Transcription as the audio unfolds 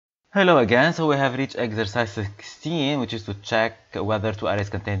Hello again. So we have reached exercise 16, which is to check whether two arrays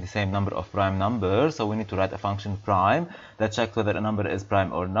contain the same number of prime numbers. So we need to write a function prime that checks whether a number is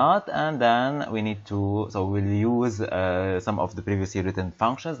prime or not, and then we need to, so we'll use some of the previously written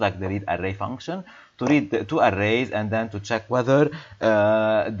functions like the read array function to read the two arrays and then to check whether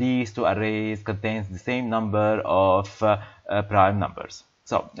these two arrays contains the same number of prime numbers.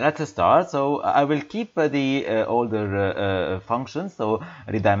 So let's start. So I will keep the older functions. So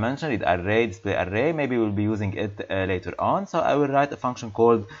read dimension, read array, display array. Maybe we'll be using it later on. So I will write a function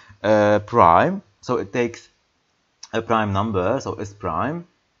called prime. So it takes a prime number. So is prime.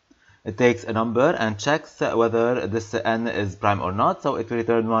 It takes a number and checks whether this n is prime or not. So it will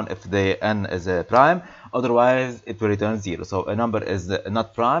return 1 if the n is prime. Otherwise, it will return 0. So a number is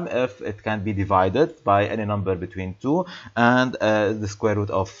not prime if it can be divided by any number between 2 and the square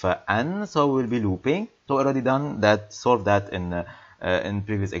root of n. So we'll be looping. So already done that, solved that in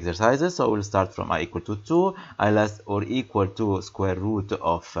previous exercises. So we'll start from I equal to 2, I less or equal to square root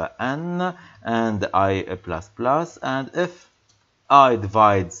of n, and I plus plus, and if I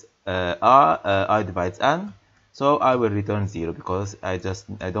divides n, so I will return 0 because I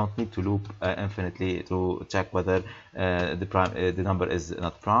don't need to loop infinitely to check whether the number is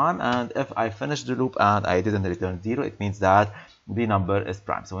not prime. And if I finish the loop and I didn't return 0, it means that the number is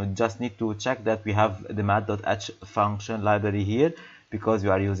prime. So we just need to check that we have the math.h function library here because we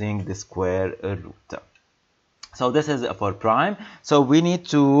are using the square root. So this is for prime. So we need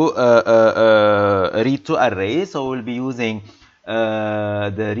to read two arrays. So we'll be using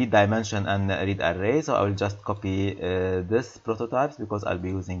the read dimension and read array. So I will just copy this prototypes because I'll be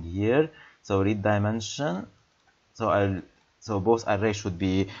using here. So read dimension. So both arrays should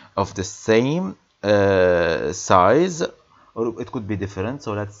be of the same size, or it could be different.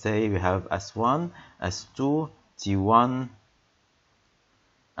 So let's say we have S1, S2, T1,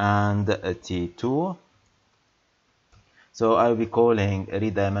 and T2. So I'll be calling a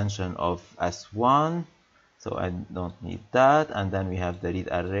read dimension of S1. So I don't need that. And then we have the read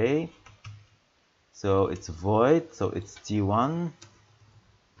array. So it's void. So it's T1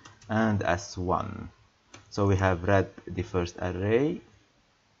 and S1. So we have read the first array.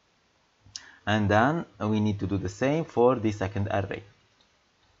 And then we need to do the same for the second array.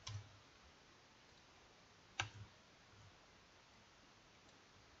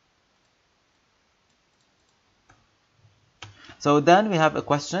 So then we have a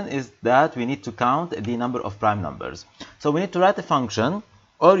question is that we need to count the number of prime numbers. So we need to write a function,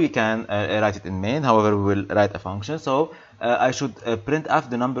 or you can write it in main. However, we will write a function. So I should print f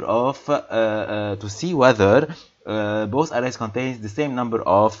the number of to see whether both arrays contains the same number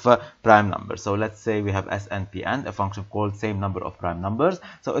of prime numbers. So let's say we have snpn, a function called same number of prime numbers.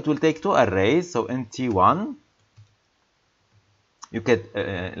 So it will take two arrays. So in T1, you could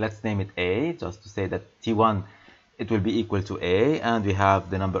let's name it A, just to say that T1 it will be equal to A, and we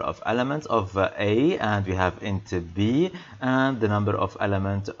have the number of elements of A, and we have int B, and the number of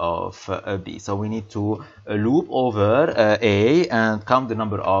elements of B. So we need to loop over A and count the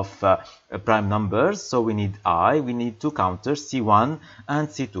number of prime numbers. So we need I, we need two counters, C1 and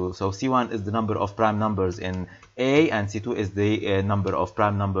C2. So C1 is the number of prime numbers in A, and C2 is the number of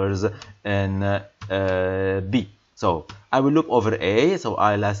prime numbers in B. So I will loop over A, so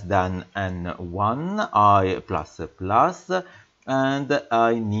I less than n1, I plus plus, and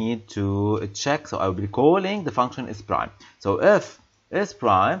I need to check. So I will be calling the function is prime. So if is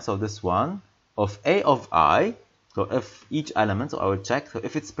prime, so this one of A of I, so if each element, so I will check. So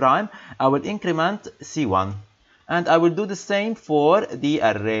if it's prime, I will increment C1, and I will do the same for the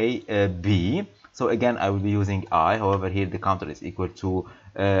array B. So again, I will be using I. However, here the counter is equal to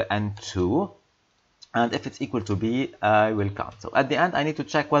n2. And if it's equal to B, I will count. So at the end, I need to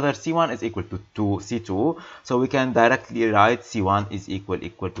check whether C1 is equal to C2. So we can directly write C1 is equal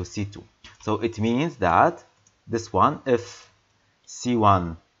to C2. So it means that this one, if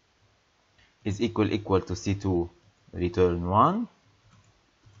C1 is equal to C2, return 1,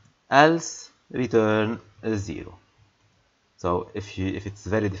 else return 0. So if it's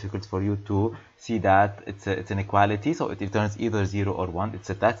very difficult for you to see that it's an equality, so it returns either 0 or 1. It's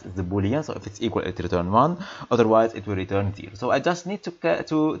a text, it's the boolean. So if it's equal, it returns 1. Otherwise, it will return 0. So I just need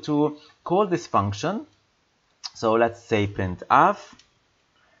to call this function. So let's say printf.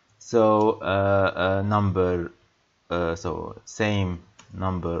 So number, so same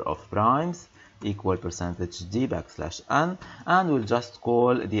number of primes equal %d \n, and we'll just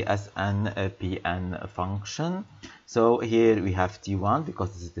call the snpn function. So here we have T1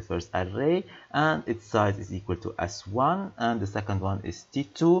 because this is the first array, and its size is equal to S1, and the second one is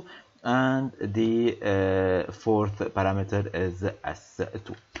T2, and the fourth parameter is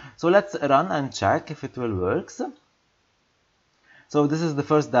S2. So let's run and check if it will work. So this is the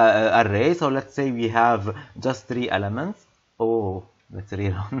first array. So let's say we have just 3 elements. Oh, let's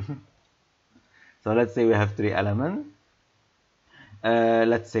rerun. So let's say we have 3 elements.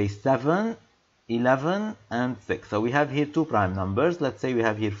 Let's say 7, 11, and 6. So we have here 2 prime numbers. Let's say we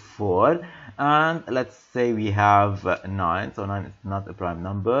have here 4, and let's say we have 9. So 9 is not a prime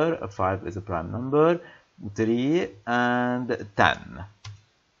number. 5 is a prime number. 3 and 10.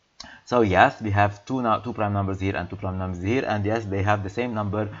 So yes, we have two prime numbers here and 2 prime numbers here, and yes, they have the same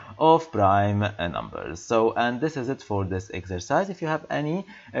number of prime numbers. So, and this is it for this exercise. If you have any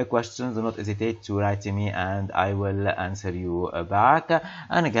questions, do not hesitate to write to me and I will answer you back.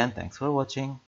 And again, thanks for watching.